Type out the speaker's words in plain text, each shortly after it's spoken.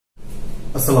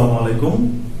আসসালামু আলাইকুম।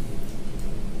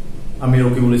 আমি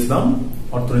রকিবুল ইসলাম,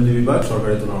 অর্থনীতি বিভাগ,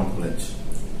 সরকারি তুলনা কলেজ।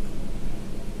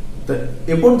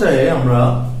 এ পর্যায়ে আমরা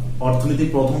অর্থনীতি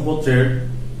প্রথম পত্রের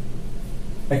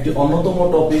একটি অন্যতম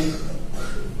টপিক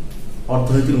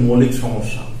অর্থনীতির মৌলিক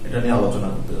সমস্যা, এটা নিয়ে আলোচনা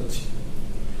করতে যাচ্ছি।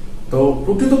 তো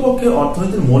প্রকৃতপক্ষে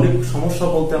অর্থনীতির মৌলিক সমস্যা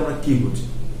বলতে আমরা কি বুঝি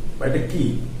বা এটা কি?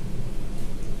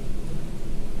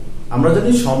 আমরা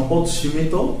জানি সম্পদ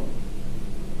সীমিত,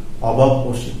 অভাব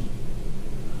অসীম।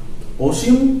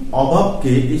 অসীম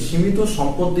অভাবকে এই সীমিত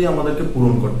সম্পদ দিয়ে আমাদেরকে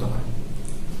পূরণ করতে হয়।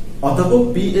 অধ্যাপক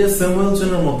P.A.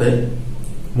 স্যামুয়েলসনের মতে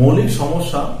মৌলিক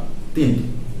সমস্যা তিনটি।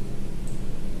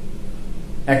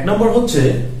 1 নম্বর হচ্ছে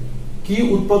কি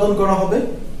উৎপাদন করা হবে,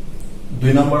 2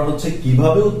 নম্বর হচ্ছে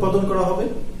কিভাবে উৎপাদন করা হবে,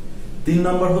 3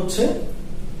 নম্বর হচ্ছে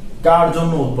কার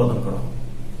জন্য উৎপাদন করা হবে।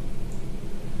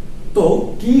 তো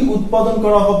কি উৎপাদন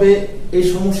করা হবে, এই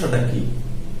সমস্যাটা কি?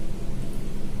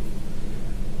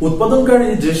 উৎপাদনকারী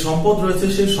যে সম্পদ রয়েছে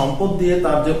সেই সম্পদ দিয়ে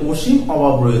তার যে অসীম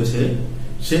অভাব রয়েছে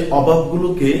সেই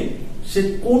অভাবগুলোকে সে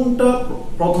কোনটা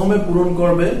প্রথমে পূরণ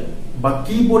করবে বা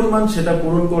কি পরিমাণ সেটা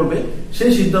পূরণ করবে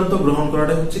সেই সিদ্ধান্ত গ্রহণ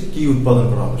করাটা হচ্ছে কি উৎপাদন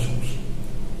করা হবে সমস্যা।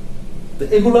 তো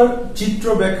এগুলার চিত্র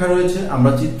ব্যাখ্যা রয়েছে,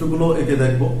 আমরা চিত্রগুলো এঁকে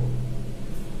দেখব।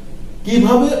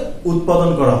 কিভাবে উৎপাদন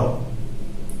করা হবে,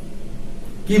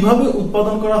 কিভাবে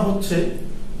উৎপাদন করা হচ্ছে,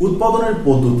 উৎপাদনের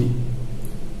পদ্ধতি।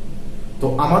 তো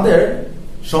আমাদের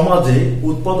সমাজে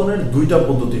উৎপাদনের 2টা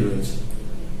পদ্ধতি রয়েছে।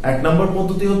 1 নম্বর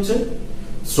পদ্ধতি হচ্ছে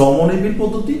শ্রমনিবিড়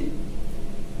পদ্ধতি,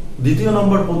 2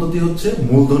 নম্বর পদ্ধতি হচ্ছে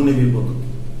মূলধন নিবিড় পদ্ধতি।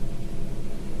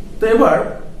 তো এবার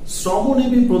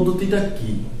শ্রমনিবিড় পদ্ধতিটা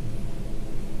কি?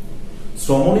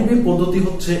 শ্রমনিবিড় পদ্ধতি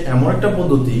হচ্ছে এমন একটা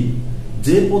পদ্ধতি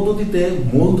যে পদ্ধতিতে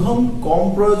মূলধন কম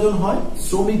প্রয়োজন হয়,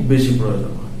 শ্রমিক বেশি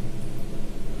প্রয়োজন হয়।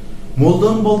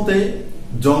 মূলধন বলতে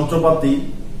যন্ত্রপাতি,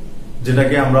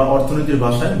 যেটাকে আমরা অর্থনীতির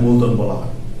ভাষায় মূলধন বলা হয়।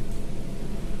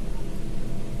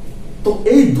 তো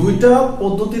এই 2টা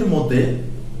পদ্ধতির মধ্যে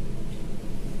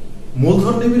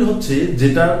মূলধন নিবিড় হচ্ছে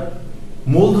যেটা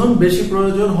মূলধন বেশি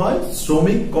প্রয়োজন হয়,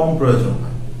 শ্রমিক কম প্রয়োজন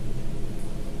হয়।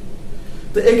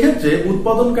 তো এক্ষেত্রে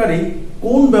উৎপাদনকারী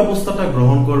কোন ব্যবস্থাটা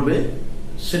গ্রহণ করবে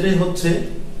সেটাই হচ্ছে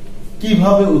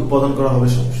কিভাবে উৎপাদন করা হবে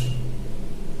সমস্যা।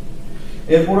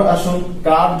 এরপর আসুন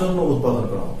কার জন্য উৎপাদন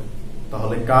করা হবে।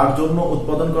 তাহলে কার জন্য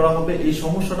উৎপাদন করা হবে এই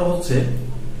সমস্যাটা হচ্ছে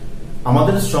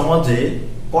আমাদের সমাজে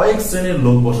কয়েক শ্রেণীর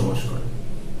লোক বসবাস করে,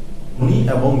 ধনী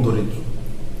এবং দরিদ্র।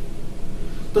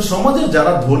 তো সমাজে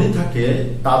যারা ধনী থাকে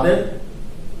তাদের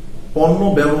পণ্য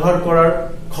ব্যবহার করার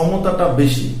ক্ষমতাটা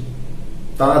বেশি,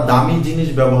 তারা দামি জিনিস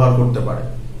ব্যবহার করতে পারে।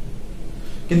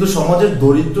 কিন্তু সমাজের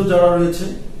দরিদ্র যারা রয়েছে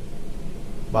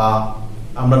বা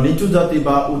আমরা নিচু জাতি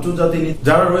বা উঁচু জাতি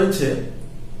যারা রয়েছে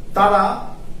তারা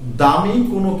দামি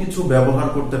কোনো কিছু ব্যবহার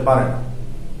করতে পারে না।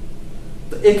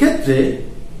 তো এক্ষেত্রে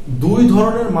 2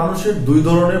 ধরনের মানুষের 2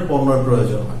 ধরনের পণ্যের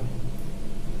প্রয়োজন হয়।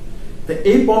 তো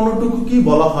এই পণ্যটুকু কি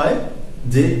বলা হয়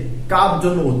যে কার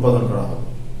জন্য উৎপাদন করা হবে।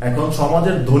 এখন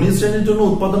সমাজের ধনী শ্রেণীর জন্য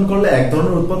উৎপাদন করলে এক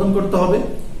ধরনের উৎপাদন করতে হবে,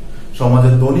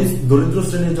 সমাজের দরিদ্র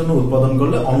শ্রেণীর জন্য উৎপাদন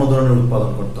করলে অন্য ধরনের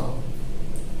উৎপাদন করতে হবে।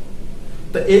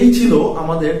 তো এই ছিল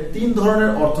আমাদের 3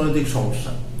 ধরনের অর্থনৈতিক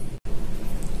সমস্যা।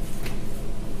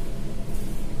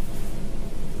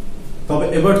 তবে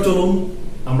এবার চলুন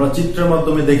আমরা চিত্রের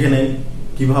মাধ্যমে দেখে নেই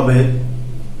কিভাবে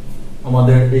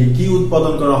আমাদের এই কি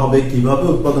উৎপাদন করা হবে, কিভাবে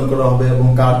উৎপাদন করা হবে এবং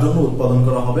কার জন্য উৎপাদন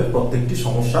করা হবে প্রত্যেকটি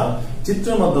সমস্যা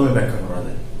চিত্রের মাধ্যমে ব্যাখ্যা করা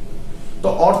যায়। তো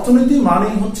অর্থনীতি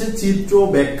মানেই হচ্ছে চিত্র,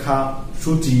 ব্যাখ্যা,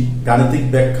 সূচি, গাণিতিক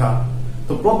ব্যাখ্যা।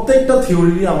 তো প্রত্যেকটা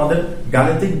থিওরিরই আমাদের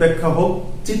গাণিতিক ব্যাখ্যা হোক,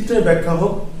 চিত্রের ব্যাখ্যা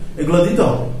হোক, এগুলো দিতে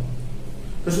হবে।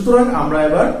 তো সুতরাং আমরা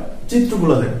এবার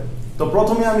চিত্রগুলো দেখব। তো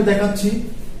প্রথমে আমি দেখাচ্ছি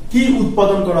কি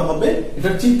উৎপাদন করা হবে,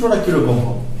 এটার চিত্রটা কিরকম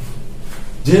হবে।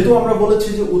 যেহেতু আমরা বলেছি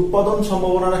যে উৎপাদন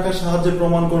সম্ভাবনা রেখার সাহায্যে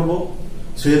প্রমাণ করব,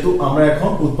 সেহেতু আমরা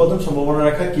এখন উৎপাদন সম্ভাবনা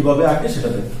রেখা কিভাবে আঁকে সেটা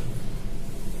দেখব।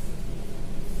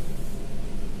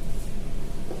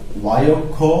 y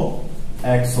অক্ষ,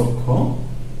 x অক্ষ,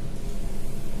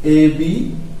 AB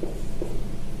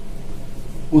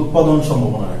উৎপাদন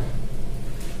সম্ভাবনা রেখা।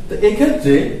 তো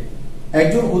এক্ষেত্রে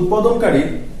একজন উৎপাদনকারীর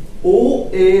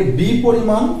OAB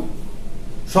পরিমাণ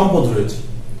সম্পদ রয়েছে।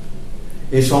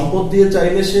 এই সম্পদ দিয়ে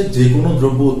চাইলে সে যে কোনো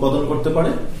দ্রব্য উৎপাদন করতে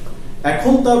পারে।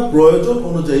 এখন তার প্রয়োজন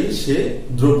অনুযায়ী সে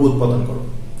দ্রব্য উৎপাদন করবে।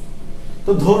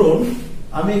 তো ধরুন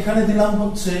আমি এখানে দিলাম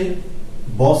হচ্ছে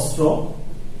বস্ত্র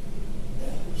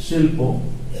শিল্প,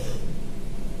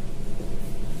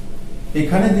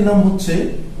 এখানে দিলাম হচ্ছে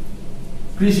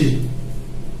কৃষি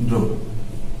দ্রব্য।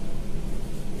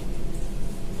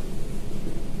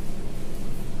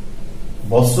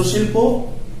 বস্ত্র শিল্প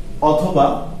অথবা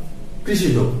কৃষি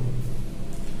দ্রব্য।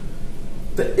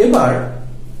 তো এবার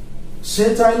সে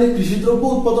চাইলে কৃষিদ্রব্য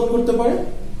উৎপাদন করতে পারে,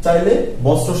 চাইলে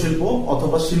বস্ত্র শিল্প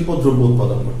অথবা শিল্পদ্রব্য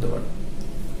উৎপাদন করতে পারে।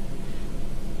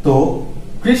 তো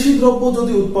কৃষিদ্রব্য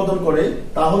যদি উৎপাদন করে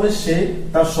তাহলে সে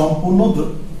তার সম্পূর্ণ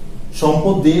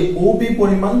সম্পদ দিয়ে OB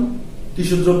পরিমাণ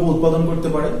কৃষিদ্রব্য উৎপাদন করতে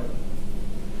পারে,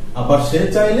 আবার সে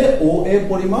চাইলে OA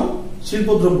পরিমাণ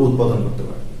শিল্পদ্রব্য উৎপাদন করতে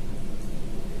পারে।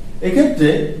 এক্ষেত্রে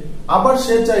আবার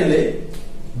সে চাইলে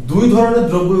দুই ধরনের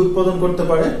দ্রব্য উৎপাদন করতে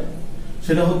পারে,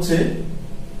 সেটা হচ্ছে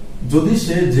যদি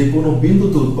সে যে কোনো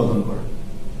বিন্দুতে উৎপাদন করে,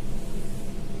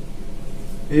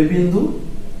 A বিন্দু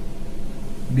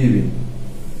B বিন্দু,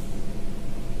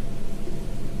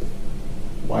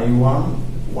 y1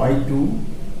 y2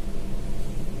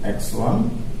 x1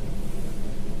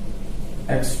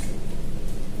 x2।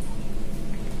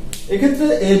 এক্ষেত্রে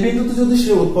A বিন্দুতে যদি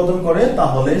সে উৎপাদন করে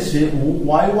তাহলে সে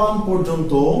y1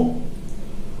 পর্যন্ত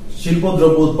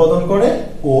শিল্পদ্রব্য উৎপাদন করে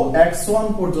ও x1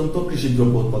 পর্যন্ত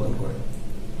কৃষিদ্রব্য উৎপাদন করে।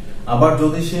 আবার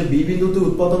যদি সে B বিন্দুতে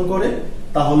উৎপাদন করে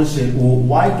তাহলে সে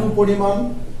y2 পরিমাণ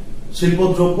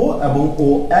শিল্পদ্রব্য এবং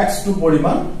x2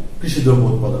 পরিমাণ কৃষিদ্রব্য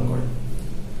উৎপাদন করে।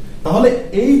 তাহলে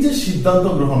এই যে সিদ্ধান্ত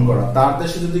গ্রহণ করা, তার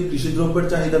দেশে যদি কৃষিদ্রব্যের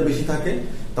চাহিদা বেশি থাকে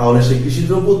তাহলে সে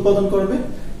কৃষিদ্রব্য উৎপাদন করবে,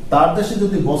 তার দেশে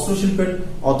যদি বস্ত্র শিল্পের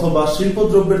অথবা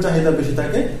শিল্পদ্রব্যের চাহিদা বেশি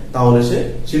থাকে তাহলে সে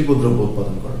শিল্পদ্রব্য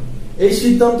উৎপাদন করবে। এই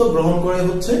সিদ্ধান্ত গ্রহণ করে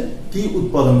হচ্ছে কি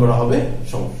উৎপাদন করা হবে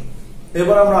সমস্যা।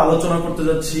 এবার আমরা আলোচনা করতে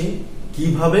যাচ্ছি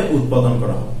কিভাবে উৎপাদন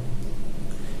করা হবে।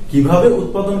 কিভাবে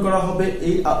উৎপাদন করা হবে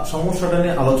এই সমস্যাটা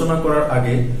নিয়ে আলোচনা করার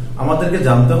আগে আমাদেরকে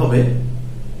জানতে হবে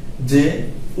যে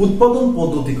উৎপাদন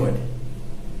পদ্ধতি কয়টি।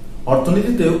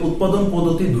 অর্থনীতিতে উৎপাদন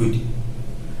পদ্ধতি দুইটি,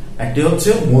 একটি হচ্ছে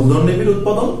মূলধন নিবিড়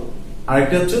উৎপাদন,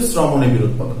 আরেকটি হচ্ছে শ্রমনিবিড়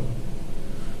উৎপাদন।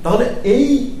 তাহলে এই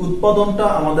উৎপাদনটা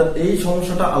আমাদের এই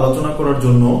সমস্যাটা আলোচনা করার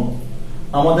জন্য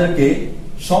আমাদেরকে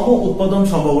সম উৎপাদন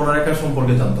সম্ভাবনা রেখা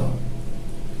সম্পর্কে জানতে হবে।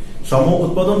 সম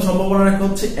উৎপাদন সম্ভাবনা রেখা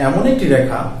হচ্ছে এমন একটি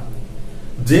রেখা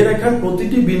যে রেখার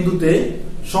প্রতিটি বিন্দুতে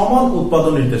সমান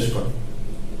উৎপাদন নির্দেশ করে।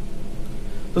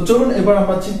 তো চলুন এবার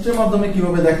আমরা চিত্রের মাধ্যমে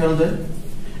কিভাবে দেখানো যায়।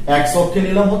 এক্স অক্ষে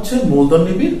নিলাম হচ্ছে মূলধন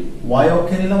নিবিড়, ওয়াই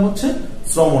অক্ষে নিলাম হচ্ছে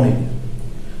শ্রমনিবিড়।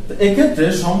 তো এক্ষেত্রে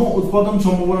সম উৎপাদন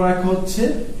সম্ভাবনা রেখা হচ্ছে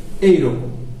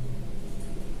এইরকম,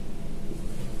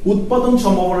 উৎপাদন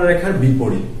সম্ভাবনা রেখার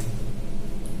বিপরীত।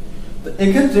 তো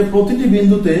এক্ষেত্রে প্রতিটি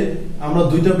বিন্দুতে আমরা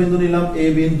দুইটা বিন্দু নিলাম, এ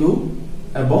বিন্দু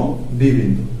এবং বি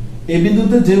বিন্দু। এ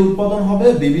বিন্দুতে যে উৎপাদন হবে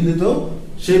বি বিন্দুতেও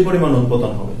সেই পরিমাণ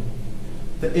উৎপাদন হবে।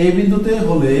 তো এ বিন্দুতে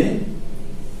হলে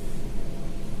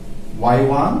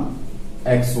y1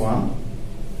 x1,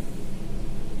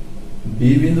 বি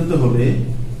বিন্দুতে হলে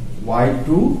y2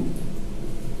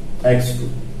 x2।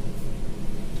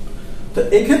 তো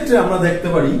এক্ষেত্রে আমরা দেখতে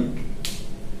পারি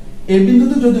এ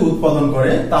বিন্দুতে যদি উৎপাদন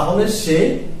করে তাহলে সে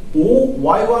ও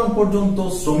y1 পর্যন্ত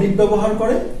শ্রমিক ব্যবহার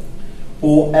করে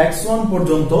ও x1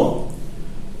 পর্যন্ত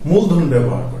মূলধন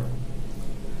ব্যবহার করে।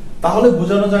 তাহলে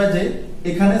বোঝানো যায় যে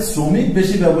এখানে শ্রমিক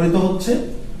বেশি ব্যবহৃত হচ্ছে,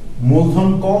 মূলধন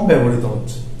কম ব্যবহৃত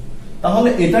হচ্ছে। তাহলে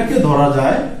এটাকে ধরা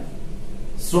যায়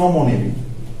শ্রমনিবিড়।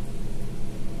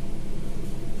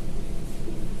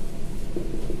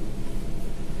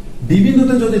 বি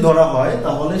বিন্দুতে যদি ধরা হয়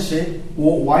তাহলে সে ও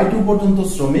y2 পর্যন্ত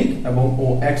শ্রমিক এবং ও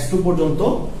x2 পর্যন্ত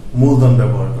মূলধন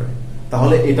ব্যবহার করে।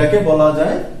 তাহলে এটাকে বলা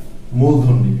যায়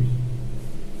মূলধন নিবিড়।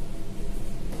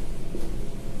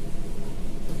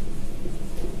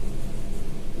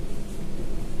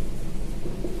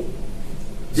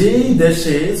 যেই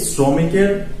দেশে শ্রমিকের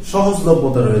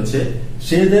সহজলভ্যতা রয়েছে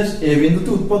সেই দেশ এ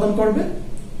বিন্দুতে উৎপাদন করবে,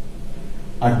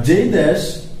 আর যেই দেশ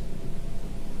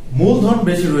মূলধন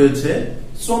বেশি রয়েছে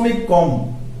শ্রমিক কম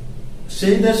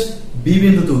সেই দেশ বি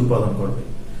বিন্দুতে উৎপাদন করবে।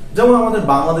 যেমন আমাদের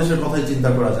বাংলাদেশের কথাই চিন্তা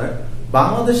করা যায়,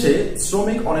 বাংলাদেশে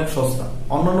শ্রমিক অনেক সস্তা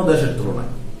অন্যান্য দেশের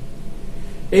তুলনায়।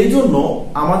 এই জন্য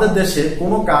আমাদের দেশে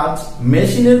কোনো কাজ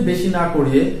মেশিনের বেশি না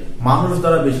করিয়ে মানুষ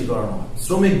দ্বারা বেশি করানো হয়,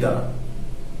 শ্রমিক দ্বারা।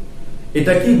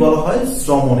 এটা কি বলা হয়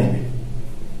শ্রমনিবিড়।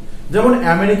 যেমন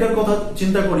আমেরিকার কথা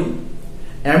চিন্তা করি,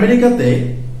 আমেরিকাতে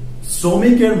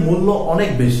শ্রমিকের মূল্য অনেক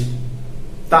বেশি,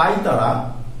 তাই তারা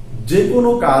যে কোনো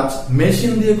কাজ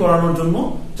মেশিন দিয়ে করানোর জন্য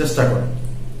চেষ্টা করে।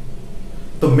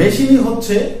 তো মেশিনই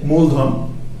হচ্ছে মূলধন।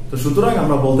 তো সুতরাং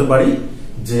আমরা বলতে পারি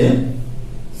যে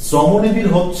শ্রমনিবিড়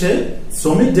হচ্ছে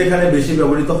শ্রমিক যেখানে বেশি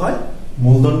ব্যবহৃত হয়,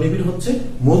 মূলধন নিবিড় হচ্ছে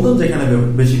মূলধন যেখানে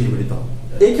বেশি ব্যবহৃত হয়।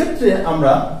 এই ক্ষেত্রে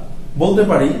আমরা বলতে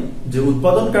পারি যে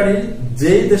উৎপাদনকারী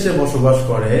যে দেশে বসবাস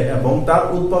করে এবং তার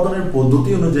উৎপাদনের পদ্ধতি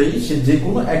অনুযায়ী সে যে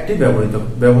কোনো একটি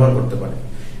ব্যবহার করতে পারে।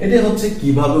 এটাই হচ্ছে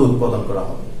কিভাবে উৎপাদন করা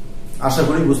হবে। আশা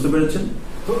করি বুঝতে পেরেছেন।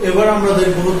 তো এবার আমরা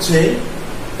দেখব হচ্ছে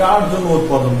কার জন্য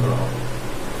উৎপাদন করা হবে।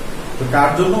 তো কার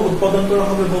জন্য উৎপাদন করা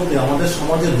হবে বলতে আমাদের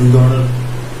সমাজে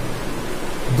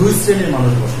দুই শ্রেণীর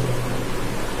মানুষ বসবাস করে।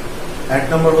 এক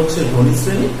নম্বর হচ্ছে ধনী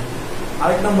শ্রেণী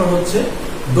আরেক নাম্বার হচ্ছে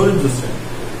দরিদ্র শ্রেণী।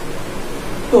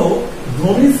 তো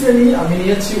ধনী শ্রেণী আমি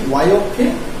নিয়েছি ওয়াই অক্ষে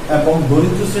এবং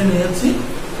দরিদ্র শ্রেণী নিয়েছি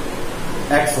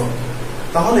এক্স অক্ষে।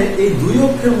 তাহলে এই দুই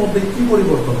অক্ষের মধ্যে কি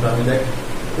পরিবর্তনটা আমি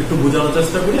একটু বোঝানোর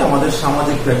চেষ্টা করি আমাদের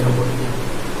সামাজিক প্রেক্ষাপটে।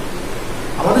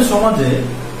 আমাদের সমাজে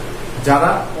যারা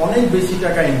অনেক বেশি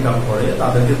টাকা ইনকাম করে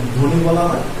তাদেরকে ধনী বলা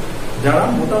হয়, যারা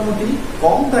মোটামুটি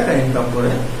কম টাকা ইনকাম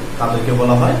করে তাদেরকে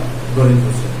বলা হয় দরিদ্র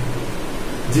শ্রেণী।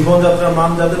 জীবনযাত্রার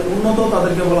মান যাদের উন্নত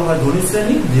তাদেরকে বলা হয় ধনী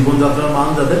শ্রেণী, জীবনযাত্রার মান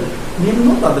যাদের নিম্ন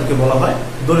তাদেরকে বলা হয়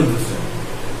দরিদ্র শ্রেণী।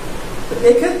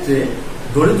 এক্ষেত্রে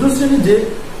দরিদ্র শ্রেণী যে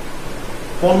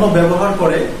পণ্য ব্যবহার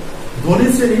করে, ধনী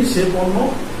শ্রেণী সে পণ্য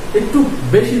একটু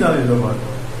বেশি দামে ব্যবহার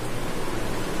করে।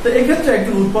 তো এক্ষেত্রে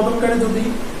একজন উৎপাদনকারী যদি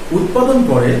উৎপাদন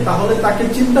করে তাহলে তাকে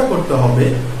চিন্তা করতে হবে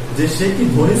যে সে কি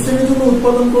ধনী শ্রেণীর জন্য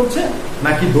উৎপাদন করছে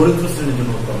নাকি দরিদ্র শ্রেণীর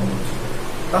জন্য উৎপাদন করছে।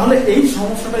 তাহলে এই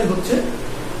সমস্যাটাই হচ্ছে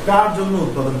কার জন্য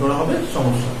উৎপাদন করা হবে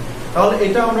সমস্যা। তাহলে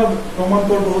এটা আমরা প্রমাণ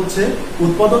করব হচ্ছে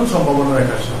উৎপাদন সম্ভাবনা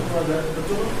রেখার সাহায্যে।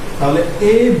 তাহলে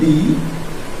এ বি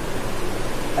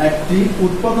একটি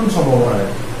উৎপাদন সম্ভাবনা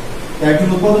রেখা। একজন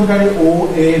উৎপাদনকারী ও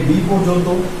এ বি পর্যন্ত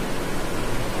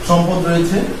সম্পদ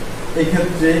রয়েছে।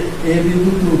 এক্ষেত্রে এ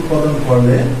বিন্দুতে উৎপাদন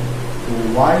করলে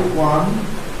y1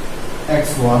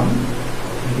 x1,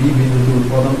 বি বিন্দুতে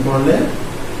উৎপাদন করলে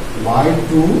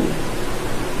y2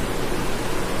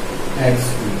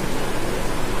 x2।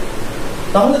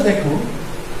 তাহলে দেখুন,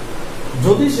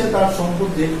 যদি সে তার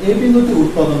সম্পদকে এ বিন্দুতে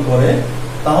উৎপাদন করে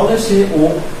তাহলে সে ও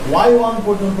y1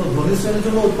 পর্যন্ত ধনী শ্রেণীর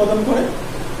জন্য উৎপাদন করে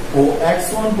ও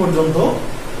x1 পর্যন্ত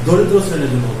দরিদ্র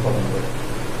শ্রেণীর জন্য উৎপাদন করে।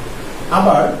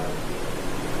 আবার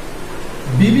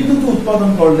বি বিন্দুতে উৎপাদন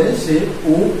করলে সে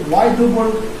ও y2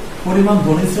 পরিমাণ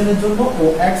ধনী শ্রেণীর জন্য ও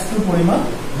x2 পরিমাণ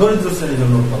দরিদ্র শ্রেণীর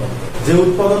জন্য উৎপাদন করে। যে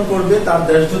উৎপাদন করবে তার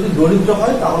দেশ যদি দরিদ্র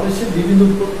হয় তাহলে সে বি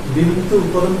বিন্দুতে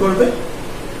উৎপাদন করবে,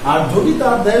 আর যদি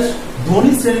তার দেশ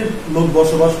ধনী শ্রেণীর লোক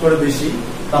বসবাস করে বেশি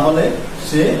তাহলে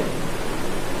সে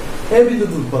এ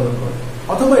বিন্দুতে উৎপাদন করে।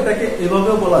 অথবা এটাকে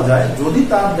এভাবেও বলা যায়, যদি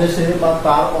তার দেশে বা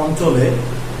তার অঞ্চলে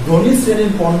ধনী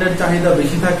শ্রেণীর পণ্যের চাহিদা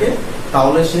বেশি থাকে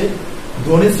তাহলে সে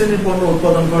ধনী শ্রেণীর পণ্য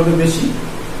উৎপাদন করবে বেশি,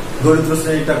 দরিদ্র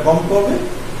শ্রেণীটা কম করবে।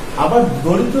 আবার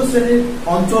দরিদ্র শ্রেণীর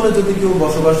অঞ্চলে যদি কেউ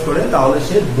বসবাস করে তাহলে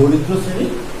সে দরিদ্র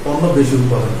শ্রেণীর পণ্য বেশি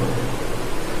উৎপাদন করবে।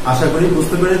 আশা করি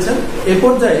বুঝতে পেরেছেন। এ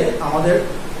পর্যায়ে আমাদের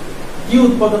কি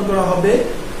উৎপাদন করা হবে,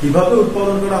 কিভাবে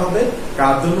উৎপাদন করা হবে,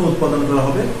 কার জন্য উৎপাদন করা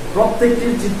হবে, প্রত্যেকটি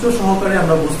চিত্র সহকারে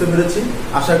আমরা বুঝতে পেরেছি।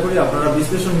 আশা করি আপনারা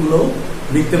বিশ্লেষণগুলো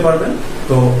লিখতে পারবেন।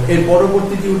 তো এর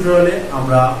পরবর্তী টিউটোরিয়ালে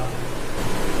আমরা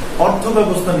অর্থ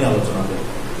ব্যবস্থা নিয়ে আলোচনা করব।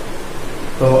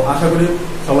 তো আশা করি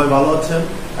সবাই ভালো আছেন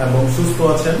এবং সুস্থ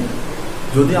আছেন।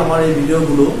 যদি আমার এই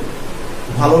ভিডিওগুলো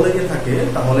ভালো লেগে থাকে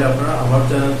তাহলে আপনারা আমার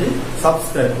চ্যানেলটি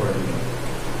সাবস্ক্রাইব করে দিন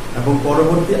এবং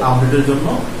পরবর্তী আপডেটের জন্য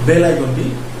বেল আইকনটি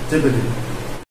চেপে দিন।